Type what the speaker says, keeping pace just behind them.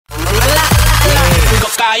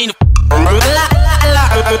caindo.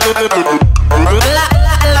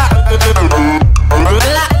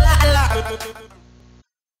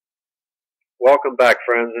 Welcome back,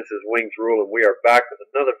 friends. This is Wingsrule, and we are back with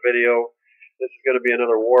another video. This is going to be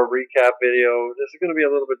another war recap video. This is going to be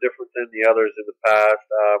a little bit different than the others in the past.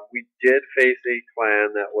 We did face a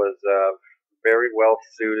clan that was very well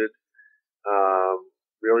suited,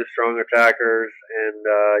 really strong attackers, and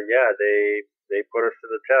yeah, they put us to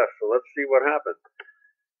the test. So let's see what happened.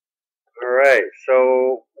 All right,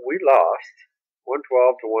 so we lost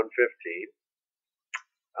 112 to 115.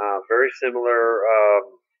 Very similar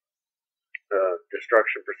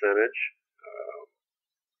destruction percentage.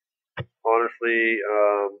 Honestly,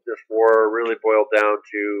 this war really boiled down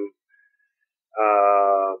to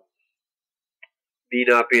me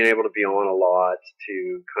not being able to be on a lot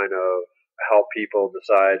to kind of help people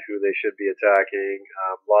decide who they should be attacking.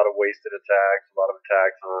 A lot of wasted attacks, a lot of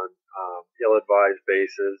attacks on ill-advised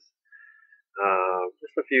bases.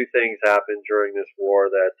 Just a few things happened during this war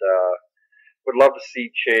that would love to see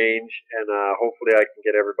change, and hopefully I can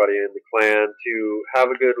get everybody in the clan to have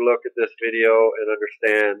a good look at this video and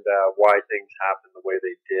understand why things happened the way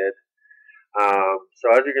they did. So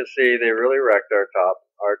as you can see, they really wrecked our top,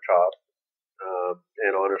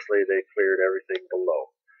 and honestly, they cleared everything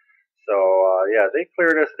below. So yeah, they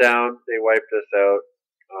cleared us down. They wiped us out.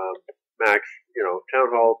 Max,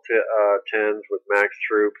 Town Hall 10s with max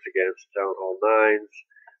troops against Town Hall 9s.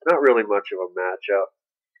 Not really much of a matchup.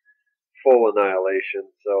 Full annihilation.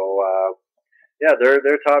 So yeah,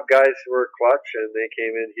 their top guys were clutch, and they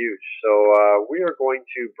came in huge. So we are going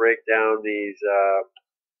to break down these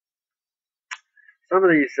some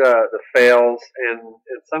of these the fails and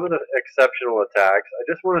some of the exceptional attacks. I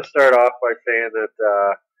just want to start off by saying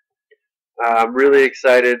that I'm really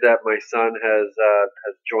excited that my son has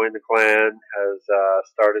joined the clan, has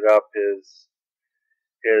started up his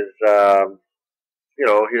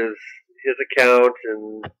his account,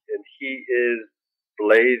 and he is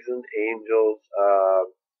blazing angels.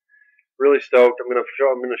 Really stoked. I'm gonna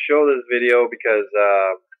show this video because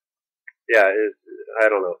yeah, I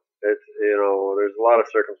don't know. It's there's a lot of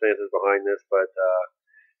circumstances behind this, but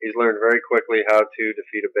he's learned very quickly how to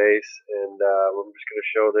defeat a base, and I'm just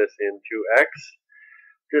gonna show this in 2x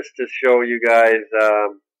just to show you guys.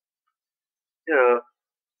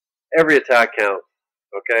 Every attack counts.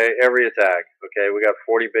 Okay, every attack. Okay, we got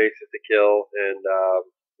 40 bases to kill, and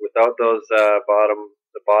without those the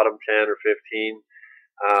bottom 10 or 15,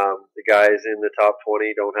 the guys in the top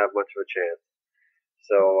 20 don't have much of a chance.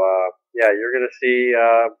 So yeah, you're gonna see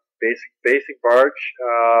basic barge.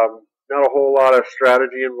 Not a whole lot of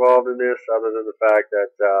strategy involved in this, other than the fact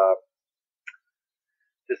that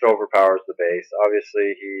just overpowers the base.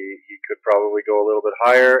 Obviously, he could probably go a little bit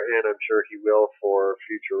higher, and I'm sure he will for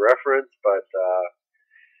future reference, but.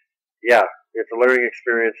 Yeah, it's a learning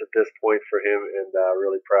experience at this point for him, and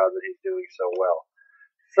really proud that he's doing so well.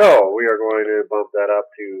 So we are going to bump that up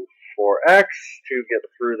to 4x to get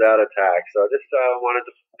through that attack. So I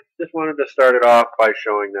just wanted to start it off by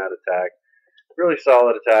showing that attack. Really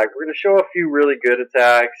solid attack. We're going to show a few really good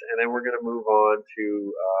attacks, and then we're going to move on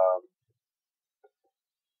to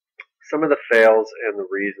some of the fails and the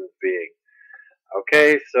reasons being.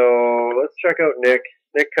 Okay, so let's check out Nick.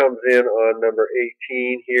 Nick comes in on number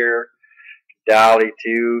 18 here, Dally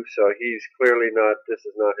 2, so he's clearly not, this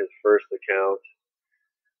is not his first account.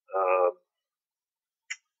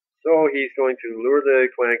 So he's going to lure the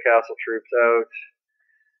clan castle troops out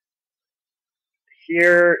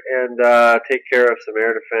here and take care of some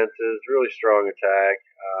air defenses. Really strong attack.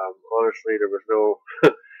 Honestly, there was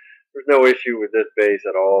no issue with this base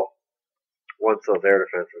at all once those air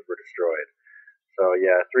defenses were destroyed. So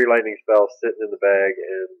yeah, 3 lightning spells sitting in the bag,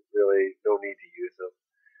 and really no need to use them.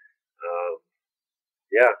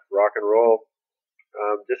 Yeah, rock and roll.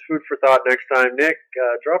 Just food for thought next time. Nick,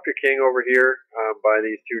 drop your king over here by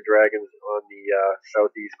these 2 dragons on the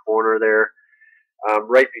southeast corner there.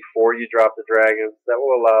 Right before you drop the dragons. That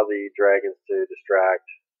will allow the dragons to distract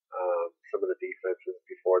some of the defenses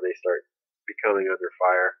before they start becoming under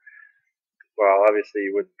fire. Well, obviously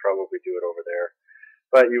you wouldn't probably do it over there,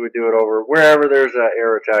 but you would do it over wherever there's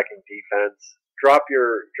air attacking defense. Drop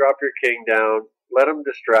your king down. Let them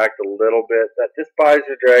distract a little bit. That just buys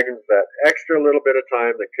your dragons that extra little bit of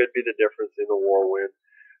time that could be the difference in the war win.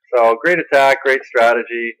 So great attack, great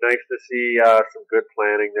strategy. Nice to see some good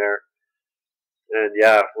planning there. And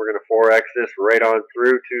yeah, we're going to 4x this right on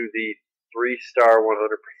through to the 3-star 100%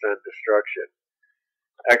 destruction.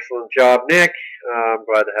 Excellent job, Nick. I'm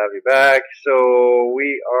glad to have you back. So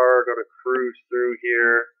we are going to cruise through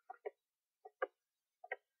here.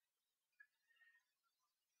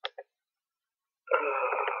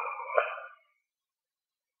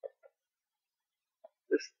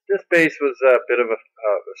 this base was a bit of a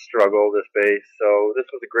struggle, this base. So this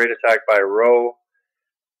was a great attack by Roe.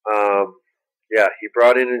 Yeah, he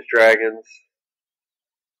brought in his dragons,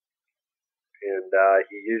 and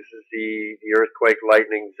he uses the Earthquake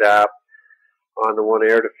Lightning Zap on the one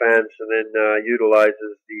air defense, and then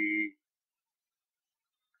utilizes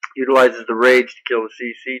the Rage to kill the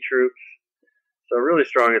CC troops. So a really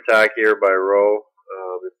strong attack here by Roe.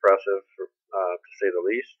 Impressive, to say the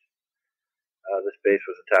least. This base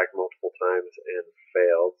was attacked multiple times and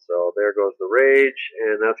failed. So there goes the Rage,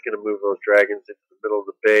 and that's going to move those dragons into the middle of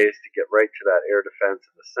the base to get right to that air defense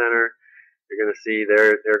in the center. You're going to see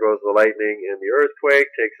there goes the Lightning, and the Earthquake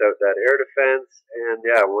takes out that air defense. And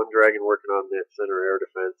yeah, one dragon working on that center air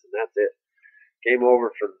defense, and that's it. Game over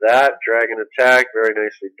for that dragon attack. Very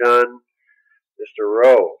nicely done, Mr.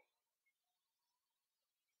 Rowe.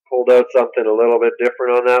 Pulled out something a little bit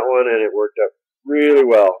different on that one, and it worked out really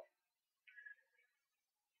well.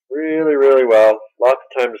 Really, really well. Lots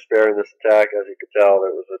of time to spare in this attack. As you could tell,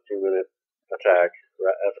 it was a 2-minute attack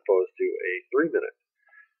as opposed to a 3-minute.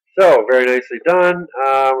 So, very nicely done.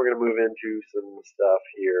 We're going to move into some stuff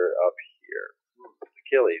here up here.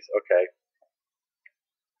 Achilles, okay.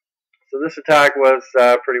 So this attack was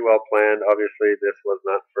pretty well planned. Obviously, this was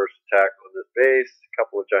not the first attack on this base. A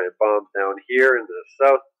couple of giant bombs down here in the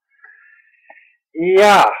south.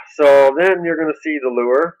 Yeah, so then you're going to see the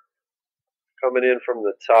lure coming in from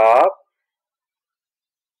the top.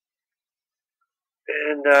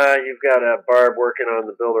 And you've got a Barb working on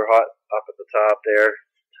the builder hut up at the top there.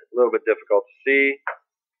 A little bit difficult to see.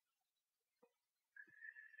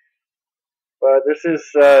 But this is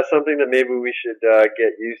something that maybe we should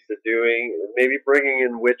get used to doing. Maybe bringing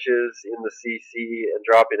in witches in the CC and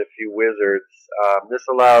dropping a few wizards. This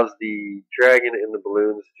allows the dragon and the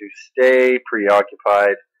balloons to stay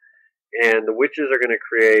preoccupied. And the witches are going to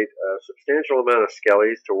create a substantial amount of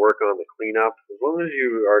skellies to work on the cleanup. As long as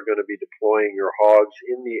you are going to be deploying your hogs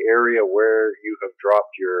in the area where you have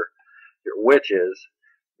dropped your witches,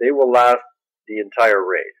 they will last the entire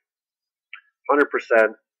raid.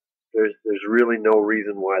 100%. There's really no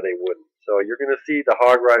reason why they wouldn't. So you're going to see the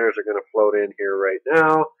hog riders are going to float in here right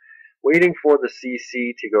now, waiting for the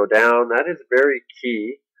CC to go down. That is very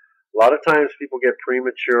key. A lot of times people get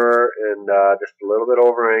premature and just a little bit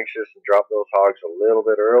over anxious and drop those hogs a little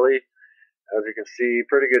bit early. As you can see,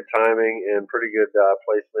 pretty good timing and pretty good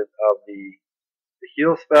placement of the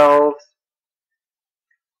heal spells.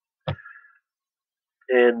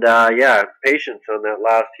 And yeah, patience on that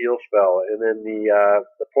last heal spell, and then the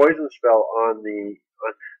poison spell on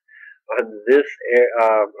this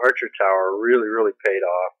archer tower really paid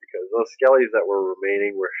off, because those skellies that were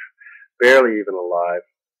remaining were barely even alive,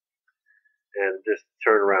 and just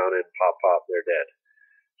turn around and pop, they're dead.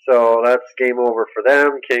 So that's game over for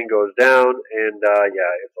them. King goes down, and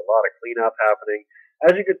yeah, it's a lot of cleanup happening.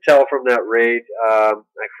 As you could tell from that raid, I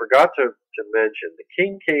forgot to mention, the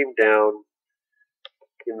king came down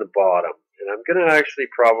in the bottom, and I'm going to actually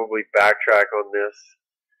probably backtrack on this.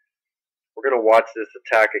 We're going to watch this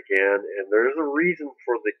attack again, and there's a reason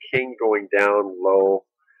for the king going down low,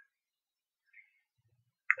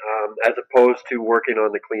 as opposed to working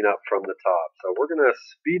on the cleanup from the top. So we're going to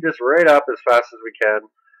speed this right up as fast as we can.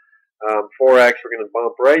 4x, we're going to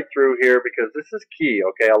bump right through here, because this is key,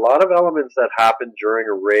 okay? A lot of elements that happen during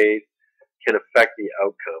a raid can affect the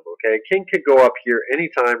outcome, okay? King could go up here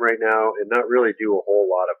anytime right now and not really do a whole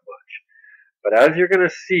lot of much. But as you're going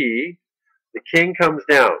to see, the king comes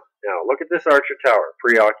down. Now, look at this archer tower,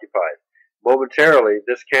 preoccupied. Momentarily,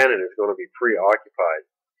 this cannon is going to be preoccupied.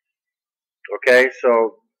 Okay,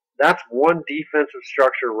 so that's one defensive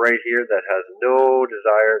structure right here that has no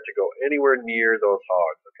desire to go anywhere near those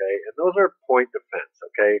hogs, okay? And those are point defense,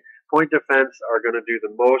 okay? Point defense are going to do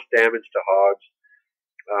the most damage to hogs.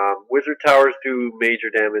 Wizard towers do major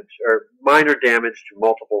damage, or minor damage to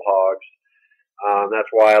multiple hogs. That's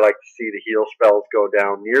why I like to see the heal spells go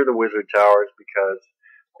down near the wizard towers, because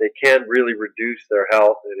they can really reduce their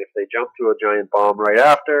health, and if they jump to a giant bomb right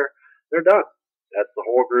after, they're done. That's the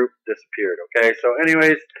whole group disappeared, okay? So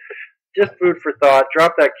anyways, just food for thought.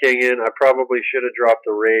 Drop that king in. I probably should have dropped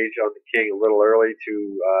the rage on the king a little early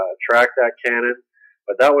to attract that cannon,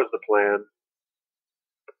 but that was the plan.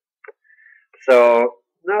 So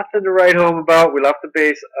nothing to write home about. We left the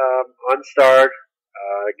base unstarred.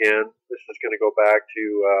 Again, this is going to go back to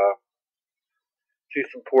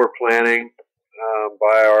some poor planning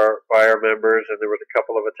by our members, and there was a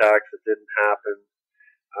couple of attacks that didn't happen.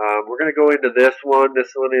 We're going to go into this one.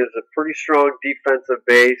 This one is a pretty strong defensive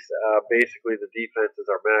base. Basically, the defenses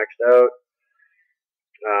are maxed out,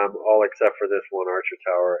 all except for this one archer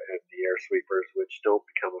tower and the air sweepers, which don't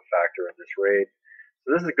become a factor in this raid.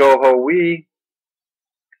 So this is Go-Ho Wee.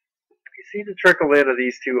 You see the trickle in of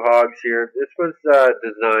these two hogs here. This was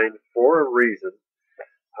designed for a reason.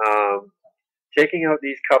 Taking out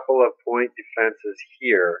these couple of point defenses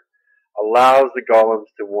here allows the golems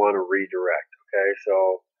to want to redirect. Okay,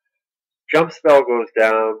 so jump spell goes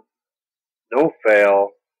down, no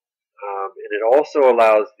fail, and it also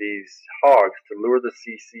allows these hogs to lure the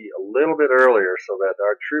CC a little bit earlier so that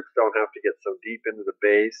our troops don't have to get so deep into the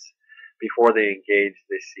base before they engage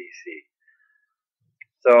the CC.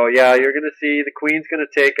 So yeah, you're going to see the queen's going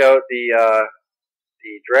to take out the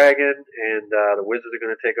dragon, and the wizards are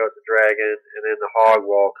going to take out the dragon, and then the hog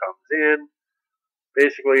wall comes in,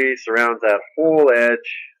 basically surrounds that whole edge,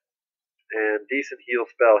 and decent heal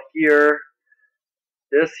spell here.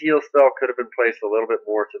 This heal spell could have been placed a little bit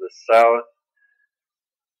more to the south.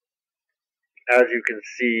 As you can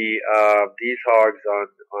see, these hogs on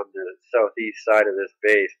the southeast side of this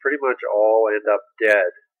base pretty much all end up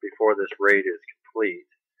dead before this raid is complete.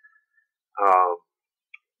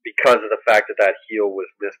 Because of the fact that that heal was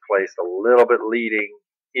misplaced a little bit leading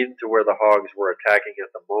into where the hogs were attacking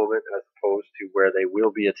at the moment, as opposed to where they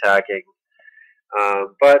will be attacking.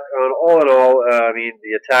 But all in all, I mean,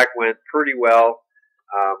 the attack went pretty well.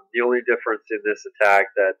 The only difference in this attack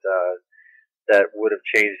that would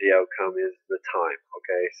have changed the outcome is the time.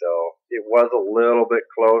 Okay, so it was a little bit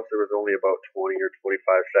close. There was only about 20 or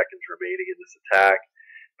 25 seconds remaining in this attack,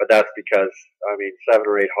 but that's because, I mean, 7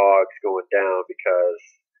 or 8 hogs going down because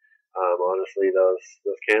honestly,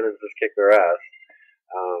 those cannons just kicked their ass,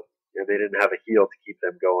 and they didn't have a heal to keep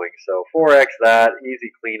them going. So 4x that,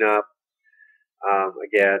 easy cleanup.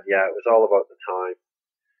 Again, yeah, it was all about the time.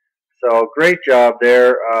 So great job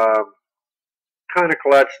there. Kind of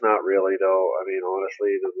clutch, not really though. I mean,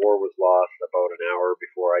 honestly, the war was lost about an hour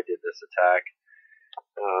before I did this attack,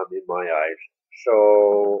 in my eyes.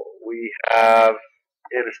 So we have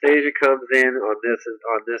Anastasia comes in on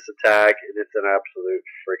this attack, and it's an absolute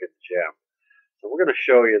friggin' gem. So we're going to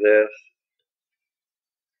show you this.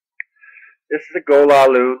 This is a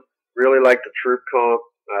Golaloon. Really like the troop comp.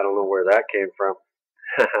 I don't know where that came from.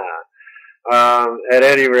 At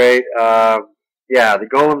any rate, yeah, the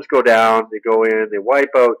golems go down. They go in. They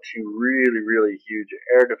wipe out 2 really, really huge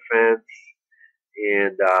air defense.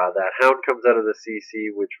 And that hound comes out of the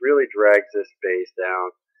CC, which really drags this base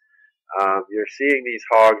down. You're seeing these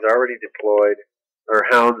hogs already deployed, or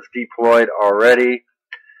hounds deployed already,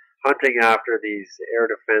 hunting after these air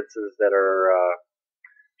defenses that are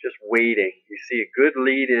just waiting. You see a good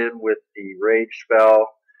lead in with the rage spell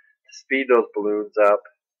to speed those balloons up,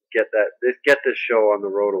 get this show on the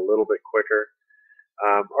road a little bit quicker.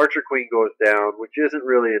 Archer Queen goes down, which isn't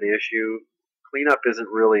really an issue. Cleanup isn't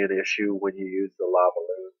really an issue when you use the lava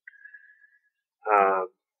loon.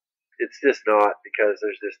 It's just not, because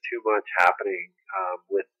there's just too much happening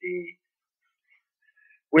with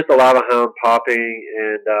the lava hound popping,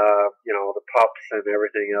 and you know, the pups and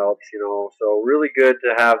everything else. You know, so really good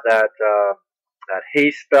to have that that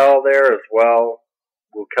haste spell there as well.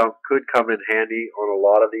 Could come in handy on a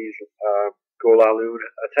lot of these Golaloon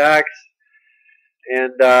attacks.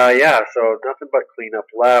 And yeah, so nothing but cleanup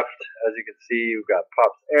left. As you can see, you've got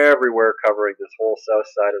pups everywhere covering this whole south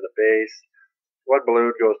side of the base. 1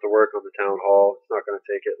 balloon goes to work on the town hall. It's not going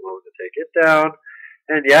to take it long to take it down.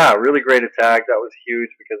 And yeah, really great attack. That was huge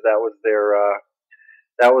because that was their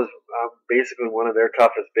basically one of their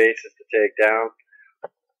toughest bases to take down.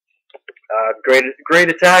 Great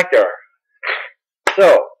attack there. So,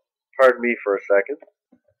 pardon me for a second.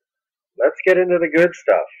 Let's get into the good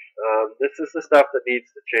stuff. This is the stuff that needs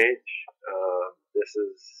to change.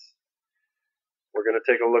 We're going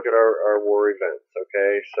to take a look at our war events.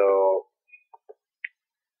 Okay, so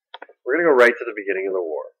we're going to go right to the beginning of the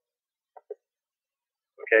war.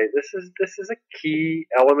 Okay, this is a key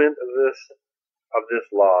element of this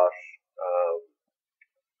loss.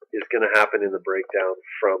 Is going to happen in the breakdown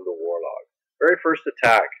from the war log. Very first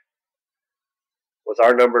attack was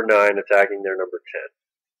our number 9 attacking their number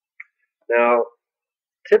 10. Now,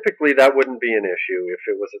 typically that wouldn't be an issue if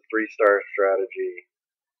it was a 3-star strategy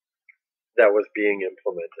that was being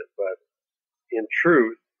implemented, but in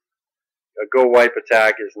truth, a go wipe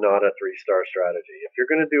attack is not a 3-star strategy. If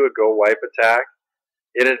you're going to do a go wipe attack,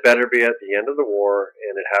 it had better be at the end of the war,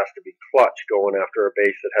 and it has to be clutch going after a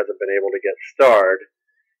base that hasn't been able to get starred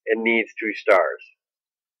and needs 2 stars.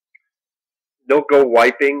 No go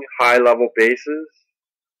wiping high-level bases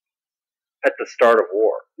at the start of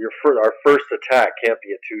war. Our first attack can't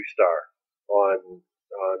be a 2-star on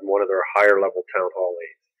one of their higher-level town hall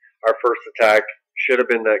aids. Our first attack should have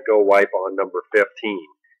been that go wipe on number 15.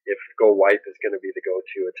 If go wipe is going to be the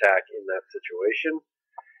go-to attack in that situation,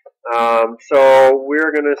 So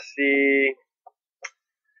we're going to see,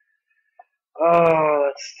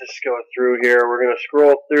 let's just go through here. We're going to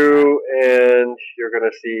scroll through and you're going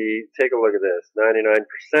to see, take a look at this,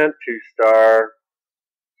 99%, 2-star,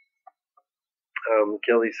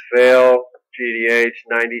 Achilles fail, GDH,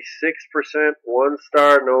 96%,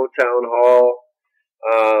 1-star, no town hall.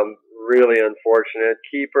 Really unfortunate.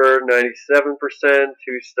 Keeper, 97%,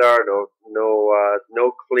 2-star,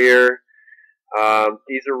 no clear.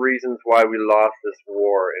 These are reasons why we lost this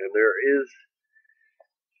war, and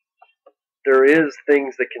there is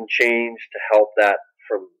things that can change to help that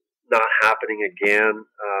from not happening again.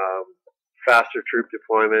 Faster troop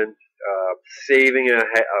deployment, saving a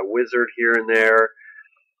wizard here and there.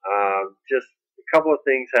 Just a couple of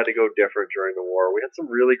things had to go different during the war. We had some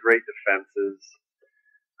really great defenses.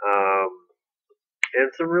 And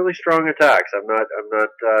some really strong attacks. I'm not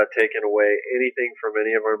taking away anything from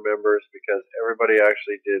any of our members because everybody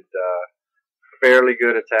actually did fairly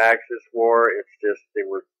good attacks this war. It's just they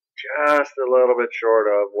were just a little bit short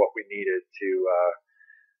of what we needed to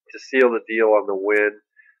seal the deal on the win.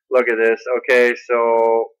 Look at this. Okay,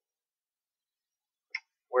 so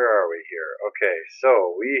where are we here? Okay,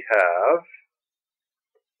 so we have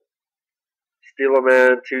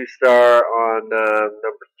Steelaman 2-star on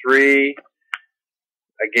number 3.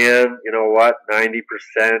 Again, you know what? 90%.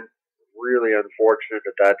 Really unfortunate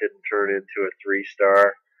that didn't turn into a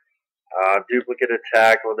 3-star. Duplicate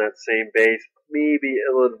attack on that same base. Maybe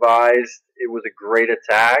ill-advised. It was a great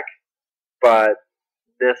attack, but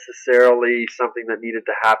necessarily something that needed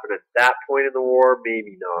to happen at that point in the war,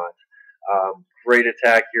 maybe not. Great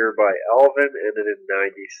attack here by Elvin, ended in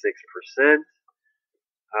 96%.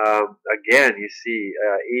 Again, you see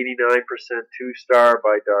 89% 2-star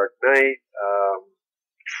by Dark Knight.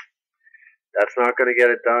 That's not going to get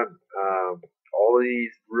it done. All of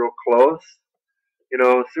these real close. You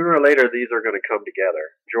know, sooner or later, these are going to come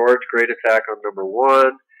together. George, great attack on number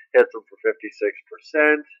 1, hits him for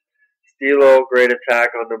 56%. Stilo, great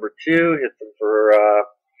attack on number 2, hits him for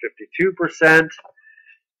 52%.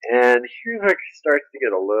 And here it starts to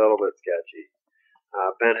get a little bit sketchy.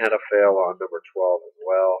 Ben had a fail on number 12 as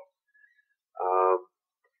well.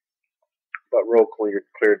 But Roll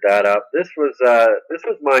cleared that up. This was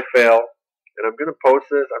my fail, and I'm going to post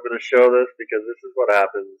this. I'm going to show this because this is what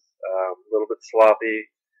happens. A little bit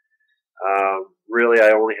sloppy. Really,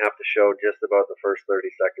 I only have to show just about the first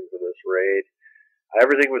 30 seconds of this raid.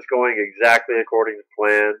 Everything was going exactly according to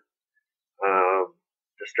plan.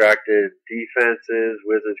 Distracted defenses,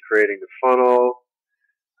 wizards creating the funnel,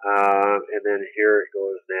 and then here it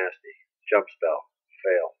goes nasty. Jump spell,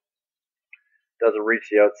 fail. Doesn't reach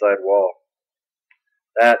the outside wall.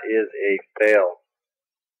 That is a fail.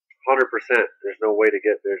 100%. There's no way to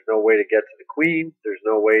get to the queen. There's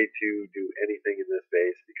no way to do anything in this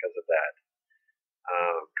base because of that.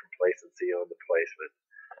 Complacency on the placement.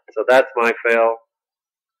 So that's my fail.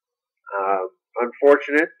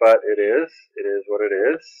 Unfortunate, but it is what it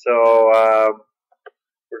is. So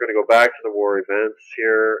we're going to go back to the war events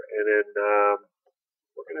here, and then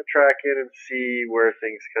we're going to track in and see where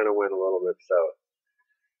things kind of went a little bit south.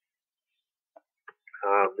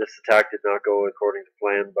 This attack did not go according to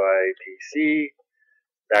plan by PC.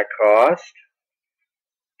 That cost.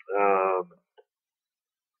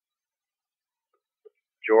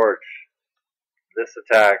 George, this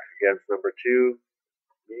attack against number 2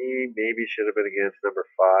 maybe should have been against number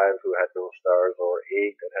 5 who had no stars, or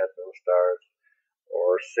 8 that had no stars,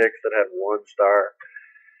 or 6 that had 1 star.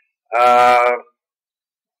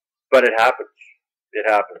 But it happens. It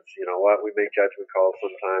happens. You know what? We make judgment calls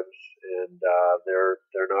sometimes, and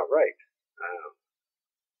they're not right.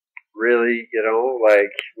 Really, you know,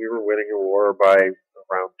 like we were winning a war by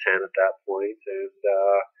around 10 at that point, and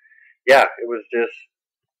yeah, it was just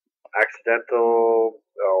accidental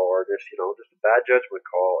or just a bad judgment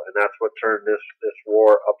call, and that's what turned this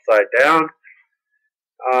war upside down.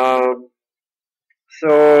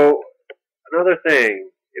 So another thing,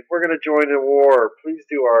 if we're going to join a war, please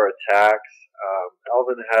do our attacks.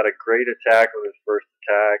 Elvin had a great attack on his first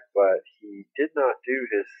attack, but he did not do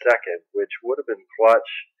his second, which would have been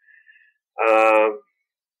clutch.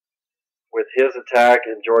 With his attack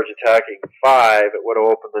and George attacking 5, it would have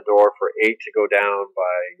opened the door for 8 to go down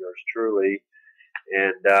by yours truly,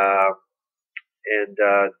 and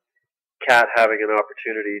Cat having an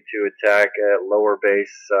opportunity to attack at lower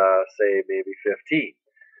base, say maybe 15.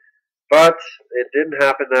 But it didn't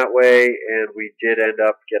happen that way, and we did end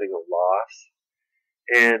up getting a loss,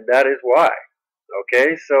 and that is why.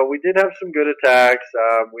 Okay, so we did have some good attacks.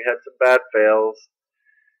 We had some bad fails.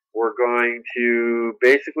 we're going to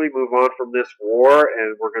basically move on from this war,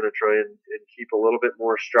 and we're going to try and keep a little bit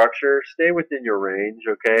more structure. Stay within your range,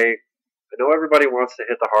 okay? I know everybody wants to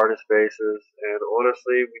hit the hardest bases, and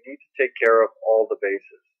honestly, we need to take care of all the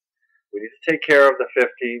bases. We need to take care of the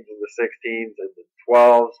 15s and the 16s and the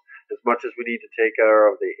 12s as much as we need to take care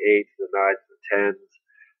of the 8s, the 9s, the 10s,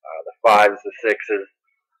 the 5s, the 6s.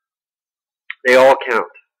 They all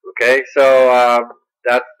count, okay? So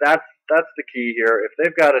that's the key here. If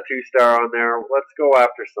they've got a 2-star on there, let's go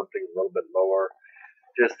after something a little bit lower,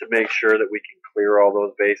 just to make sure that we can clear all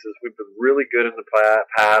those bases. We've been really good in the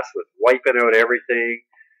past with wiping out everything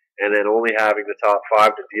and then only having the top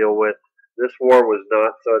 5 to deal with. This war was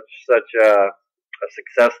not such a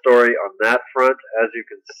success story on that front. As you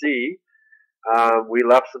can see, we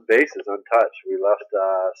left some bases untouched. We left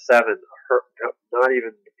 7, not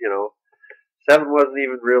even, 7 wasn't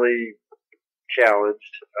even really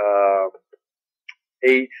challenged.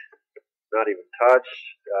 8, not even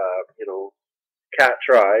touched. Cat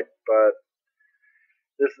tried, but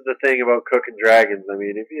this is the thing about cooking dragons. I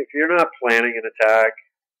mean, if you're not planning an attack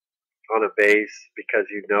on a base because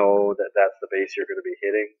you know that that's the base you're going to be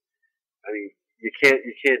hitting, I mean, you can't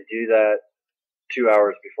do that 2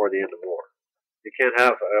 hours before the end of war. You can't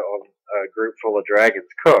have a group full of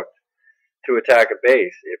dragons cooked to attack a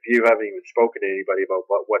base if you haven't even spoken to anybody about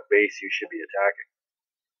what base you should be attacking.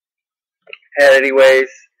 At any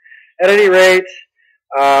rate,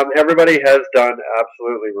 everybody has done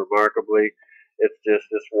absolutely remarkably. It's just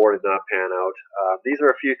this war did not pan out. These are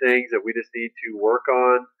a few things that we just need to work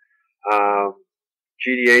on.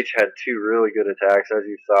 GDH had 2 really good attacks, as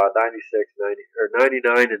you saw,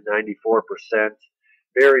 99 and 94%.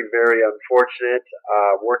 Very, very unfortunate.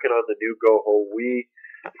 Working on the new Go Ho Wee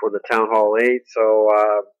for the Town Hall 8. So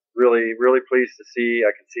really, really pleased to see.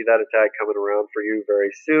 I can see that attack coming around for you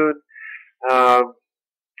very soon.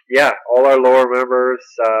 Yeah, all our lower members,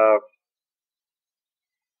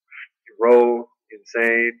 Roe,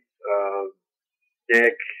 Insane,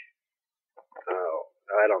 Nick,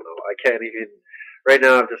 I don't know. I can't even, right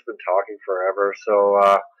now I've just been talking forever.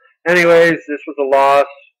 So anyways, this was a loss.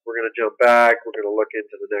 We're going to jump back. We're going to look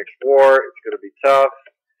into the next war. It's going to be tough,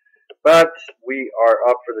 but we are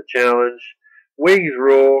up for the challenge.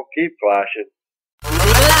 Wingsrule, keep flashing.